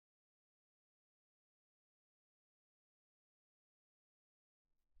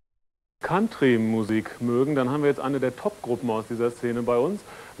Country-Musik mögen, dann haben wir jetzt eine der Top-Gruppen aus dieser Szene bei uns.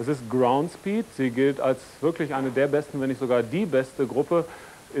 Das ist Groundspeed. Sie gilt als wirklich eine der besten, wenn nicht sogar die beste Gruppe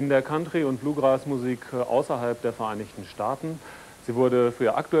in der Country- und Bluegrass-Musik außerhalb der Vereinigten Staaten. Sie wurde für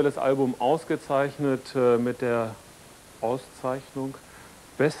ihr aktuelles Album ausgezeichnet mit der Auszeichnung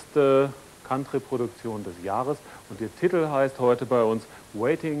Beste Country-Produktion des Jahres. Und ihr Titel heißt heute bei uns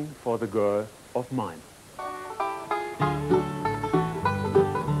Waiting for the Girl of Mine.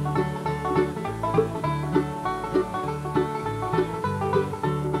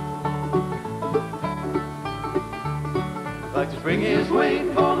 Like the spring is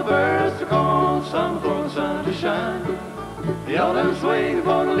waiting for the birds to call, summer for the sun to shine. The autumn's waiting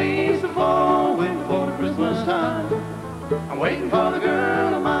for the leaves to fall, waiting for the Christmas time. I'm waiting for the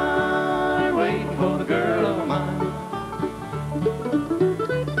girl of mine, waiting for the girl of mine.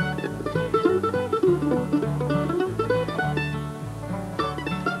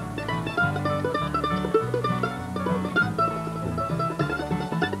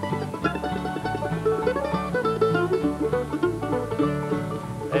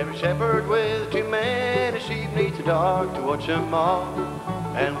 Every shepherd with too many sheep needs a dog to watch them all.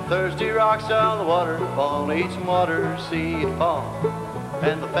 And thirsty rocks on the waterfall need some water to see it fall.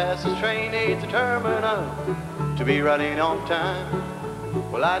 And the fastest train needs a terminal to be running on time.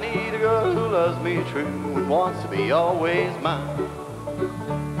 Well, I need a girl who loves me true and wants to be always mine.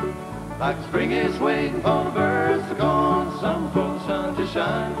 Like the spring is waiting for the birds to call, the summer for the sun to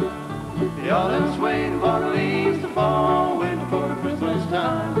shine. The autumn's waiting for the leaves to fall, waiting for the Christmas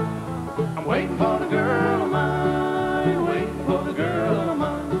time. I'm waiting for the girl of mine, waiting for the girl of mine.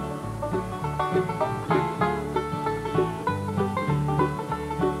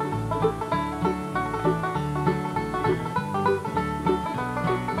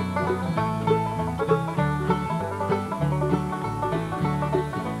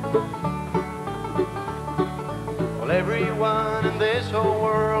 Well, everyone in this whole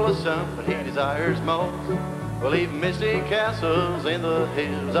world has something he desires most. Well, even misty castles in the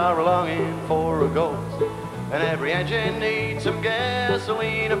hills are a longing for a ghost. And every engine needs some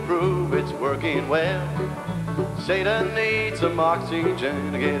gasoline to prove it's working well. Satan needs some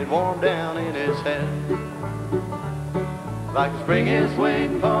oxygen to get it warm down in his head. Like the spring is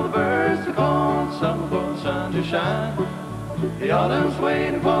waiting for the birds to call, summer for the sun to shine. The autumn's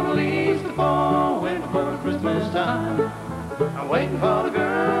waiting for the leaves to fall, waiting for Christmas time. I'm waiting for the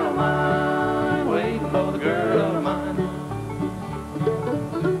girl of mine, waiting for the girl of mine.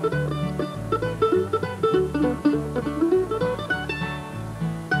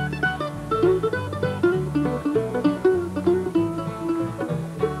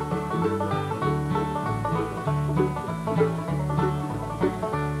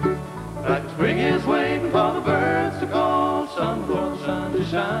 Like the spring is waiting for the birds to call, summer for the sun to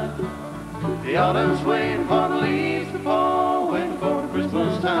shine. The autumn's waiting for the leaves to fall, waiting for the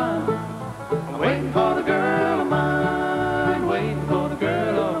Christmas time. I'm waiting for the girl of mine, waiting for the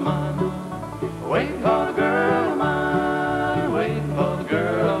girl of mine. Waiting for the girl of mine, waiting for the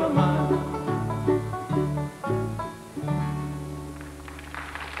girl of mine.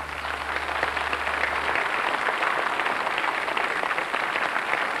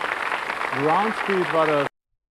 Groundspeed war das